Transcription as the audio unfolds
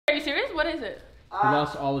is? What is it? He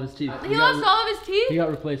lost all of his teeth. He lost all of his teeth? He got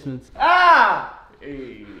replacements. Ah!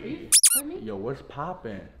 Hey. Yo, what's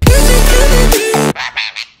poppin'?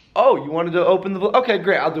 Oh, you wanted to open the vlog? Okay,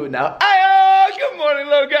 great, I'll do it now. Ayo, good morning,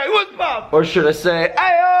 Logan, what's poppin'? Or should I say,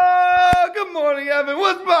 ayo, good morning, Evan,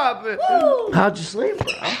 what's poppin'? Woo. How'd you sleep,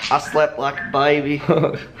 bro? I slept like a baby.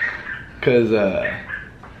 Cause,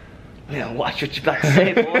 Yeah, watch what you about to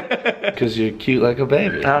say, boy. Cause you're cute like a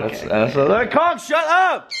baby. Okay. That's what Come, shut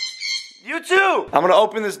up! You too! I'm gonna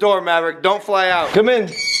open this door, Maverick. Don't fly out. Come in.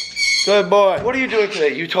 Good boy. What are you doing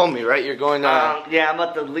today? You told me, right? You're going Yeah, I'm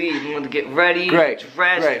about to leave. I'm going to get ready. Great.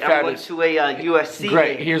 Dressed. Great. I'm going to a USC.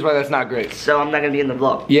 Great. game. Here's why that's not great. So I'm not going to be in the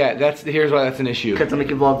vlog. Yeah, here's why that's an issue. Because I'll make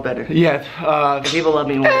your vlog better. Yeah, If people love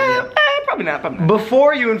me more than you. probably not, probably not.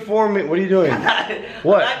 Before you inform me, what are you doing?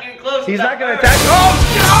 What? I'm not getting close. He's not gonna attack.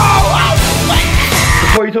 Oh no!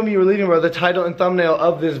 Before you told me you were leaving, bro, the title and thumbnail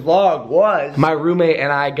of this vlog was my roommate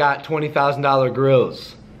and I got $20,000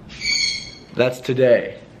 grills. That's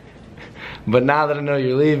today. But now that I know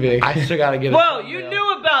you're leaving, I still gotta get it. Whoa, you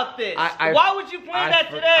knew about this. Why would you plan that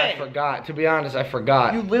today? I forgot. To be honest, I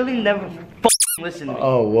forgot. You literally never listen to me.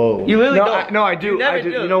 Oh, whoa. You really don't. I do. You I do.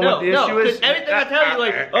 You know what the issue is? Everything I tell you,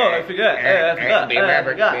 like, oh, I forgot. I forgot. Be a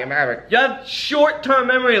Maverick. Be a Maverick. You have short-term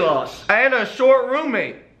memory loss. I had a short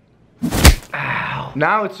roommate. Ow.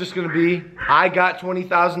 Now it's just gonna be, I got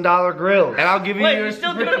 $20,000 grills. And I'll give you Wait, your you're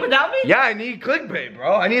still doing it without me? Yeah, I need clickbait,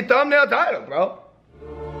 bro. I need thumbnail title, bro.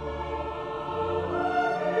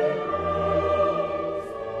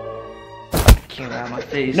 Can't out my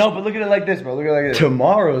face. No, but look at it like this, bro. Look at it like this.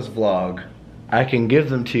 Tomorrow's vlog, I can give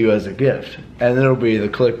them to you as a gift. And it'll be the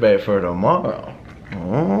clickbait for tomorrow.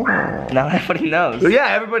 Oh. Now everybody knows. Well, yeah,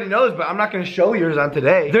 everybody knows, but I'm not gonna show yours on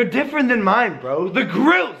today. They're different than mine, bro. The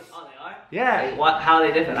Grillz. Oh, they are? Yeah. Like, how are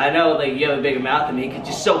they different? I know, like, you have a bigger mouth than me because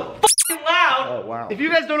you're so fucking loud. Oh, wow. If you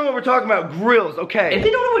guys don't know what we're talking about, Grillz, okay. If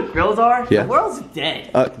they don't know what grills are, Yeah. the world's dead.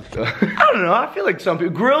 I don't know, I feel like some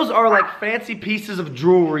people, grills are like fancy pieces of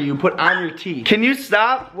jewelry you put on your teeth. Can you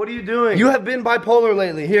stop? What are you doing? You have been bipolar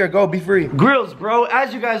lately. Here, go, be free. Grillz, bro,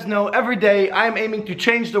 as you guys know, every day I am aiming to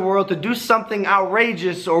change the world, to do something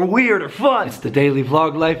outrageous or weird or fun. It's the daily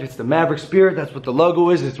vlog life, it's the Maverick spirit, that's what the logo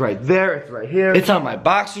is, it's right there, it's right here. It's on my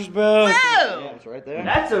boxers, bro. Whoa! Yeah, it's right there.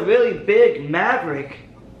 That's a really big Maverick.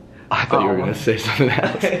 I thought you were gonna say something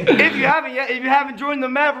else. If you haven't yet, if you haven't joined the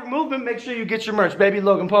Maverick movement, make sure you get your merch,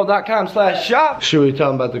 babyloganpaul.com/shop. Should we tell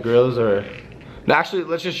them about the grills or? No, actually,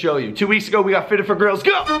 let's just show you. 2 weeks ago, we got fitted for girls.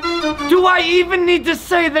 Go! Do I even need to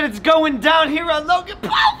say that it's going down here on Logan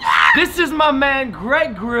Paul? This is my man,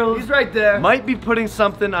 Greg Grillz. He's right there. Might be putting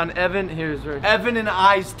something on Evan. Here's right. Evan and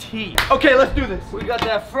I's teeth. Okay, let's do this. We got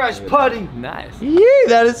that fresh putty. Nice. Yeah,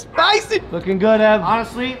 that is spicy. Looking good, Ev.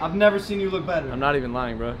 Honestly, I've never seen you look better. I'm not even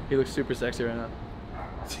lying, bro. He looks super sexy right now.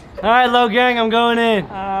 All right, Low Gang, I'm going in.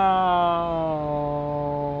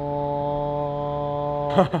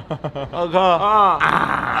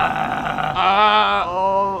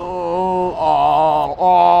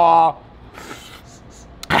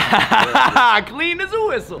 Clean as a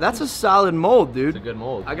whistle. That's a solid mold, dude. It's a good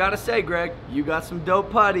mold. I gotta say, Greg, you got some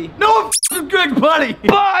dope putty. No, Greg Buddy.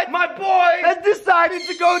 But my boy has decided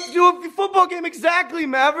to go to a football game. Exactly,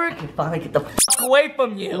 Maverick. Finally get the fuck away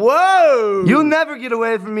from you. Whoa! You'll never get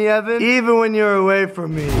away from me, Evan. Even when you're away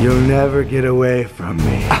from me, you'll never get away from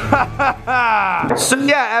me. So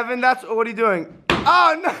yeah, Evan, that's what are you doing?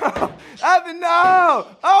 Oh no! Evan, no!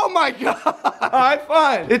 Oh my god! Alright,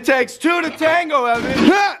 fine. It takes two to tango,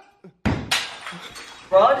 Evan.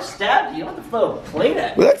 Bro, I just stabbed you. You don't have to throw a plate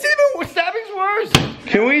at me. That's even stabbing's worse.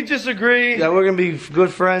 Can we just agree that we're gonna be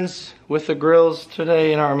good friends with the grills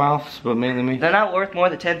today in our mouths, but mainly me? They're not worth more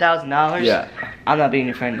than $10,000. Yeah. I'm not being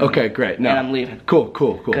your friend anymore. Okay, great. No. And I'm leaving. Cool.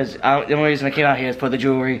 Because the only reason I came out here is for the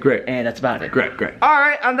jewelry. Great. And that's about it. Great. All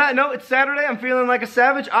right, on that note, it's Saturday. I'm feeling like a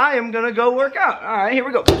savage. I am gonna go work out. All right, here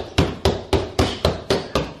we go.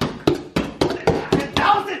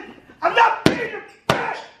 10,000! I'm not being your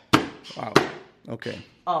friend! Wow. Okay.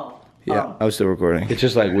 Oh. Yeah, I was still recording. It's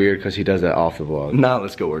just like weird because he does that off the vlog. Now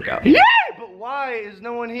let's go work out. Yeah, but why is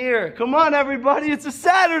no one here? Come on, everybody, it's a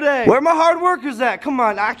Saturday. Where are my hard workers at? Come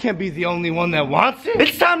on, I can't be the only one that wants it.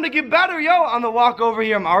 It's time to get better, yo. On the walk over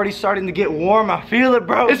here, I'm already starting to get warm. I feel it,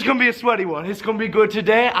 bro. It's gonna be a sweaty one. It's gonna be good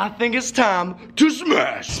today. I think it's time to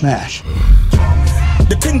smash. Smash.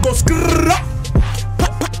 The thing goes grrrr,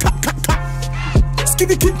 pop, pop, pop, pop, pop.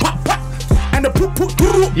 Skitty, kid, pop, pop. And the poop, poop,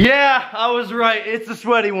 poop. Yeah, I was right. It's a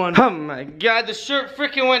sweaty one. Oh my god, the shirt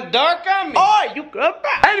freaking went dark on me. Oh, you good?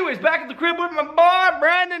 Anyways, back at the crib with my boy,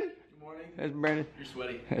 Brandon. Good morning. That's Brandon. You're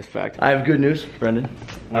sweaty. That's fact. I have good news, Brendan.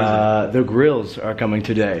 The Grillz are coming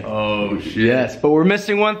today. Oh shit. Yes, but we're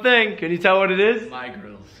missing one thing. Can you tell what it is? My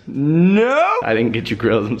Grillz. No. I didn't get you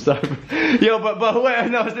Grillz. I'm sorry. Yo, but wait,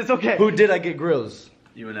 no, it's okay. Who did I get Grillz?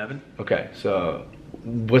 You and Evan? Okay, so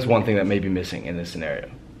what's one thing that may be missing in this scenario?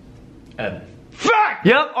 Evan. Fact!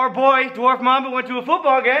 Yep, our boy, Dwarf Mamba, went to a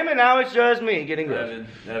football game and now it's just me getting Grillz.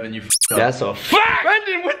 Evan, you f***ed up. That's a fact!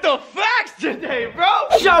 Brendan with the facts today, bro!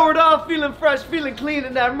 Showered off, feeling fresh, feeling clean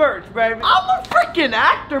in that merch, baby. I'm a freaking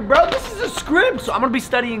actor, bro. This is a script. So I'm gonna be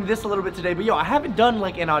studying this a little bit today, but yo, I haven't done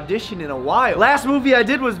like an audition in a while. Last movie I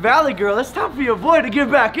did was Valley Girl. It's time for your boy to get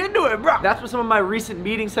back into it, bro. That's what some of my recent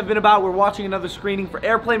meetings have been about. We're watching another screening for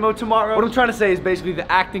Airplane Mode tomorrow. What I'm trying to say is basically the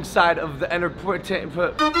acting side of the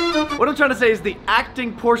What I'm trying to say is the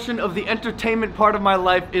acting portion of the entertainment part of my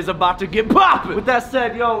life is about to get popping. With that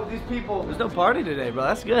said, yo, these people, there's no party today, bro.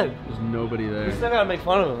 That's good. There's nobody there. We still gotta make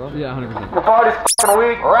fun of them, though. Yeah, 100%. The party's f***ing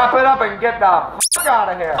weak. Wrap it up and get the f*** out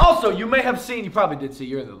of here. Also, you may have seen, you probably did see,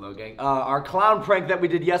 you're in the Low Gang, our clown prank that we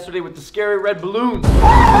did yesterday with the scary red balloons.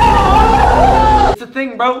 It's a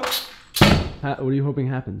thing, bro. What are you hoping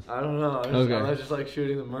happens? I don't know. I was just like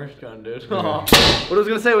shooting the merch gun, dude. Okay. What I was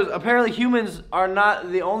gonna say was apparently humans are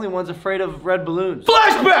not the only ones afraid of red balloons.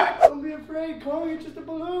 Flashback! Don't be afraid, Kong. It's just a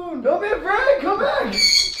balloon. Don't be afraid. Come back.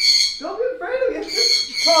 Don't be afraid of it.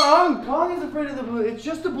 Kong. Kong is afraid of the balloon. It's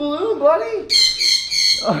just a balloon, buddy.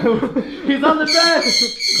 He's on the bed.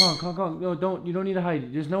 Kong, no, you don't need to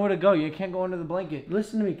hide. There's nowhere to go. You can't go under the blanket.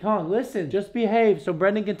 Listen to me, Kong, listen. Just behave so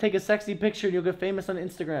Brendan can take a sexy picture and you'll get famous on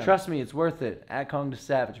Instagram. Trust me, it's worth it. At Kong the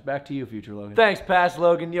Savage. Back to you, future Logan. Thanks, past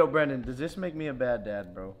Logan. Yo, Brendan, does this make me a bad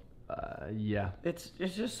dad, bro? Yeah. It's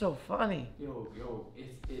just so funny. Yo,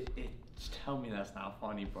 just tell me that's not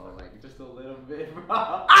funny, bro. Like, just a little bit, bro.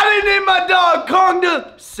 I didn't name my dog Kong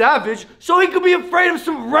the Savage so he could be afraid of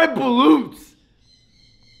some red balloons.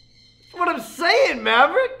 What I'm saying,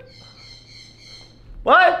 Maverick?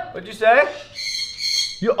 What? What'd you say?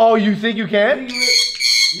 You think you can?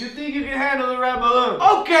 You think you can handle the red balloon?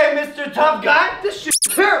 Okay, Mr. Tough Guy. This shit's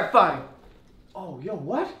terrifying. Oh, yo,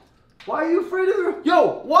 what? Why are you afraid of the...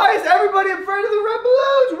 Yo, why is everybody afraid of the red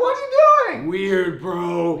balloons? What are you doing? Weird,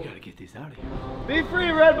 bro. We gotta get these out of here. Be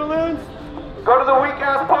free, red balloons. Go to the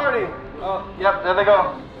weak-ass party. Oh, yep, there they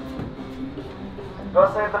go.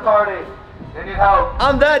 Go save the party. They need help.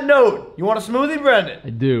 On that note, you want a smoothie, Brendan? I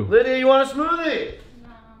do. Lydia, you want a smoothie?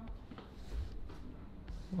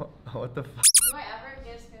 No. What the fuck? Do I ever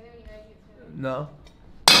get a smoothie when you guys get smoothie? No.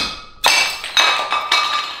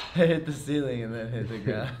 I hit the ceiling and then hit the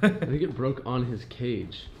ground. I think it broke on his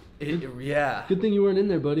cage. Yeah. Good thing you weren't in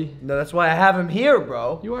there, buddy. No, that's why I have him here,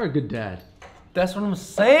 bro. You are a good dad. That's what I'm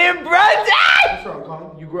saying, Brendan! What's wrong,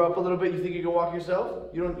 Kong? You grow up a little bit, you think you can walk yourself?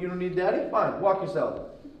 You don't need daddy? Fine, walk yourself.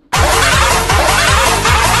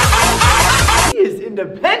 He is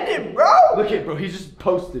independent, bro! Look at bro, he's just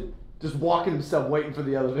posted. Just walking himself, waiting for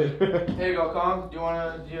the elevator. Here you go, Kong. Do you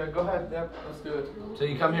wanna, go ahead, yep, let's do it. So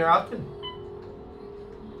you come here often?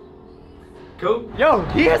 Cool. Yo,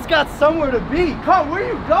 he has got somewhere to be. Kong, where are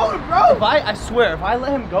you going, bro? I swear, if I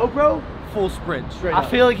let him go, bro, full sprint, straight up. I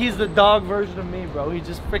feel like he's the dog version of me, bro. He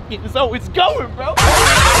just freaking is always going, bro.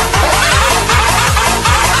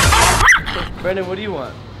 Brendan, what do you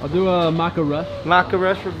want? I'll do a maca rush. Maca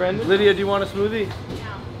rush for Brendan. Lydia, do you want a smoothie?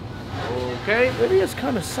 No. Okay. Lydia's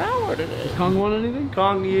kind of sour today. Does Kong want anything?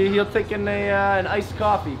 Kong, he'll take an iced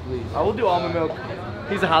coffee, please. I will do almond milk.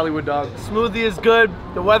 He's a Hollywood dog. Smoothie is good.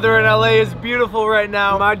 The weather in LA is beautiful right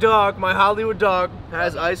now. My dog, my Hollywood dog,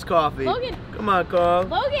 has iced coffee. Logan. Come on, Kong.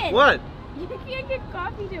 Logan. What? You can't get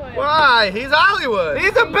coffee to him. Why? He's Hollywood.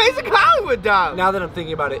 He's a basic Hollywood dog. Now that I'm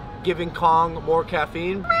thinking about it, giving Kong more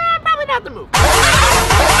caffeine, probably not the move.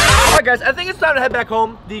 Alright guys, I think it's time to head back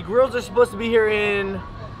home. The Grillz are supposed to be here in,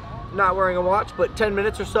 not wearing a watch, but 10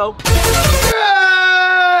 minutes or so.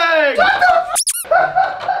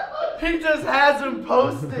 He just has him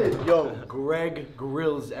posted. Yo, Greg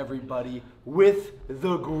Grillz, everybody, with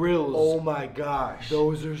the Grillz. Oh my gosh.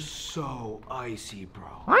 Those are so icy,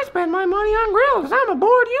 bro. I spend my money on grills because I'm a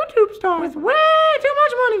bored YouTube star with way too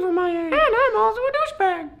much money for my age. And I'm also a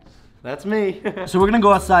douchebag. That's me. So we're gonna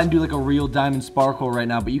go outside and do like a real diamond sparkle right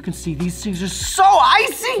now, but you can see these things are so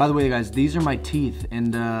icy. By the way, guys, these are my teeth,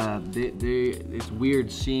 and it's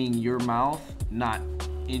weird seeing your mouth not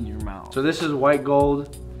in your mouth. So this is white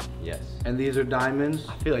gold. Yes. And these are diamonds.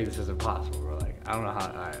 I feel like this is impossible, bro. Like, I don't know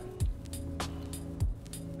how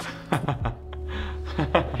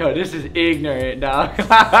Yo, this is ignorant, dog.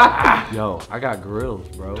 Yo, I got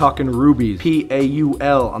Grillz, bro. Talking rubies.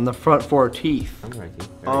 P-A-U-L on the front 4 teeth. I'm right here.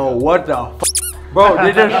 Oh, what the f? Bro,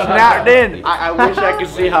 they just snapped in. I wish I could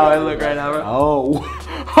see how I look right now, bro. Oh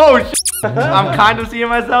shit. I'm kind of seeing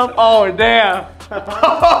myself. Oh, damn.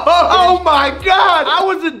 Oh my God. I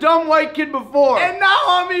was a dumb white kid before. And now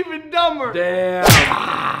I'm even dumber. Damn.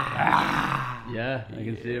 Yeah, I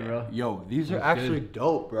can see it, bro. Yo, these are actually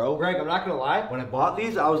dope, bro. Greg, I'm not gonna lie. When I bought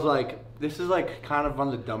these, I was like, this is like kind of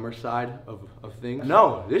on the dumber side of things.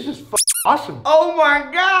 No, this is awesome. Oh my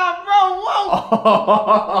God, bro,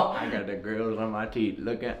 whoa. I got the grills on my teeth.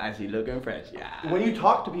 I see looking fresh, yeah. When you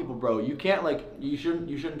talk to people, bro, you can't like, you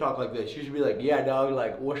shouldn't talk like this. You should be like, yeah, dog,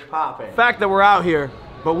 like, what's poppin'? Fact that we're out here,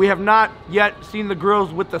 but we have not yet seen the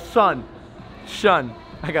grills with the sun. Shun.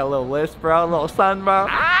 I got a little list, bro, a little sun, bro.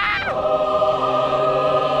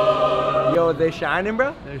 Yo, they shining,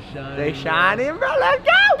 bro? They're shining. They shining, bro. Let's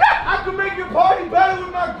go! I can make your party better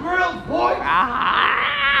with my grills, boy.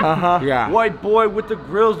 Yeah. White boy with the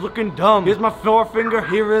grills looking dumb. Here's my forefinger,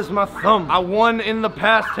 here is my thumb. I won in the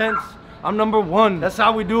past tense. I'm #1. That's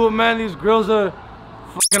how we do it, man. These grills are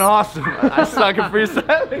fucking awesome. I suck at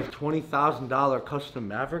freestyling. $20,000 custom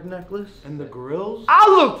Maverick necklace and the grills. I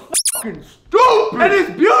look fucking stupid. And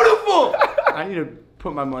it's beautiful. I need to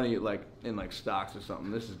put my money like in like stocks or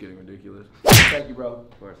something. This is getting ridiculous. Thank you, bro.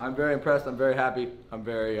 Of course. I'm very impressed. I'm very happy. I'm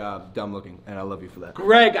very dumb looking, and I love you for that.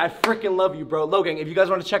 Greg, I freaking love you, bro. Logan, if you guys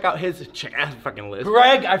want to check out his fucking list.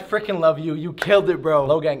 Greg, I freaking love you. You killed it, bro.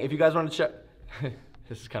 Logan, if you guys want to check.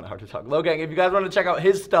 This is kind of hard to talk. Logan, if you guys want to check out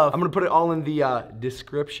his stuff, I'm going to put it all in the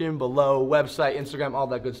description below, website, Instagram, all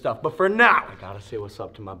that good stuff. But for now, I got to say what's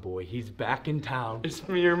up to my boy. He's back in town. It's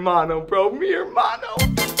mi hermano, bro. Mi hermano.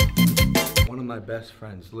 One of my best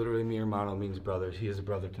friends. Literally, mi hermano means brothers. He is a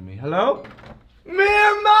brother to me. Hello? Mi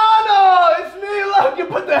hermano! It's me. Look, you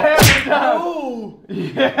put the hammer down. No.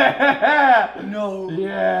 Yeah. No.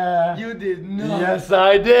 Yeah. You did not. Yes,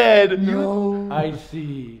 I did. No. I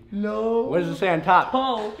see. No. What does it say on top?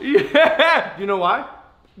 Paul. Yeah. You know why?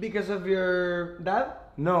 Because of your dad?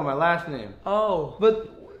 No, my last name. Oh. But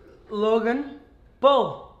Logan?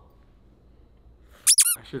 Paul.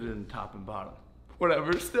 I should have done top and bottom.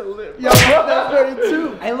 Whatever, still live. Yeah, that's very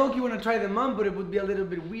true. I low-key want to try them on, but it would be a little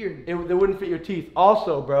bit weird. They wouldn't fit your teeth.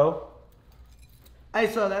 Also, bro. I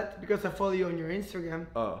saw that because I follow you on your Instagram.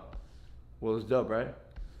 Oh. Well, it's dope, right?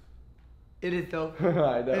 It is dope.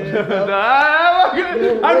 I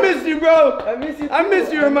know. I miss you, bro. I miss you too. I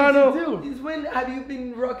miss you, hermano. Since when have you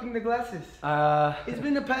been rocking the glasses? It's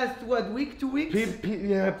been the past, what, week, 2 weeks?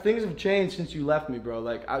 Yeah, things have changed since you left me, bro.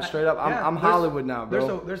 Like, straight up, I'm Hollywood now,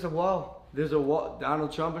 bro. There's a wall. There's a wall,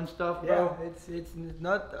 Donald Trump and stuff, bro. Yeah, it's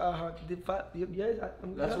not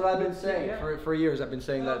that's what I've been saying for years. I've been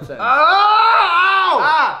saying that sentence.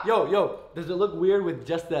 Yo, does it look weird with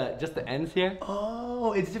just the ends here?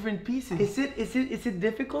 Oh, it's different pieces. Is it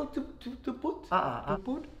difficult to put? To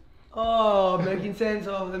put? Oh, making sense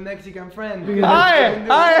of the Mexican friend.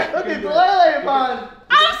 Hi, look at the lily pond.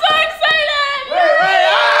 I'm so excited!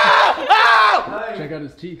 Check out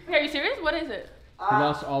his teeth. Are you serious? What is it? He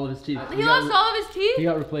lost all of his teeth. He lost all of his teeth? He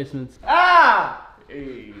got replacements.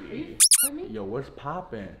 Hey. Yo, what's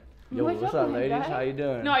poppin'? Yo, what's up, ladies? How you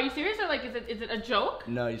doing? No, are you serious or like is it a joke?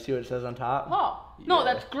 No, you see what it says on top? Oh, no,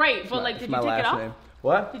 that's great. But like, did you take it off? Name.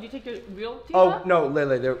 What? Did you take your real teeth off? Oh no,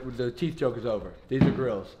 Lily, the teeth joke is over. These are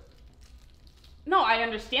grills. No, I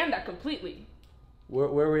understand that completely. Where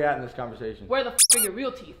are we at in this conversation? Where the f are your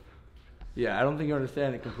real teeth? Yeah, I don't think you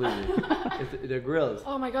understand it completely. They're grills.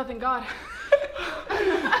 Oh my God, thank God.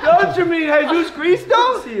 Don't you mean Jesus Cristo?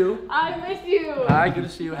 Good to see you. I miss you. Hi, good to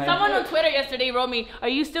see you. Someone on Twitter yesterday wrote me, "Are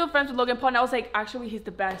you still friends with Logan Paul?" And I was like, actually, he's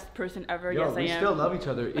the best person ever. Yo, yes, I am. We still love each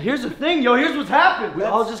other. Here's the thing, yo. Here's what's happened. We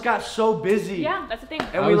all just got so busy. Yeah, that's the thing.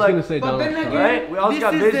 And we like, gonna say but then again, right? We all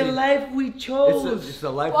got busy. This is the life we chose. It's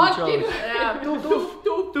the life we chose.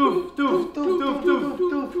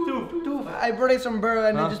 I brought a sombrero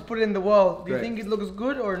and I just put it in the wall. Do you think it looks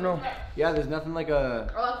good or no? Yeah, there's nothing like a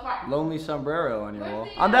lonely sombrero on your wall.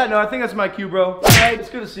 On that note, I think that's my cue, bro. Alright, it's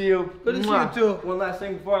good to see you. Good to see you too. One last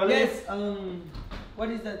thing before I leave. Yes, what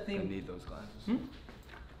is that thing? I need those glasses.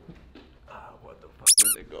 What the fuck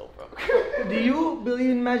where'd they go, bro? Do you believe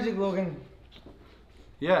in magic, Logan?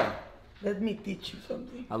 Yeah. Let me teach you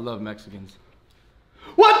something. I love Mexicans.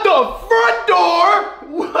 What the front door?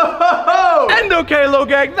 Whoa! And okay,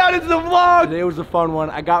 Logan, that is the vlog. Today was a fun one.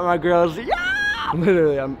 I got my girls. Yeah!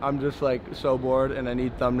 Literally, I'm just like so bored and I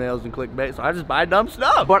need thumbnails and clickbait, so I just buy dumb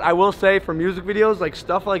stuff. But I will say for music videos, like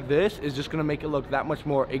stuff like this is just gonna make it look that much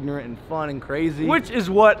more ignorant and fun and crazy, which is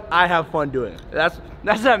what I have fun doing. That's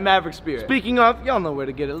that Maverick spirit. Speaking of, y'all know where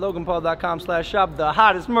to get it. LoganPaul.com/shop, the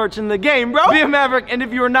hottest merch in the game, bro. Be a Maverick, and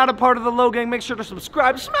if you are not a part of the Low Gang, make sure to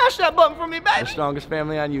subscribe. Smash that button for me, baby. The strongest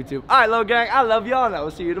family on YouTube. All right, Low Gang, I love y'all, and I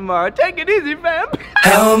will see you tomorrow. Take it easy, fam.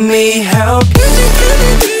 Help me help.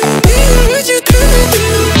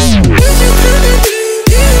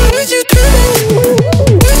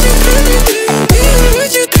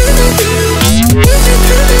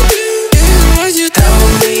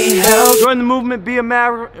 Join the movement, be a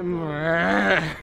Maverick.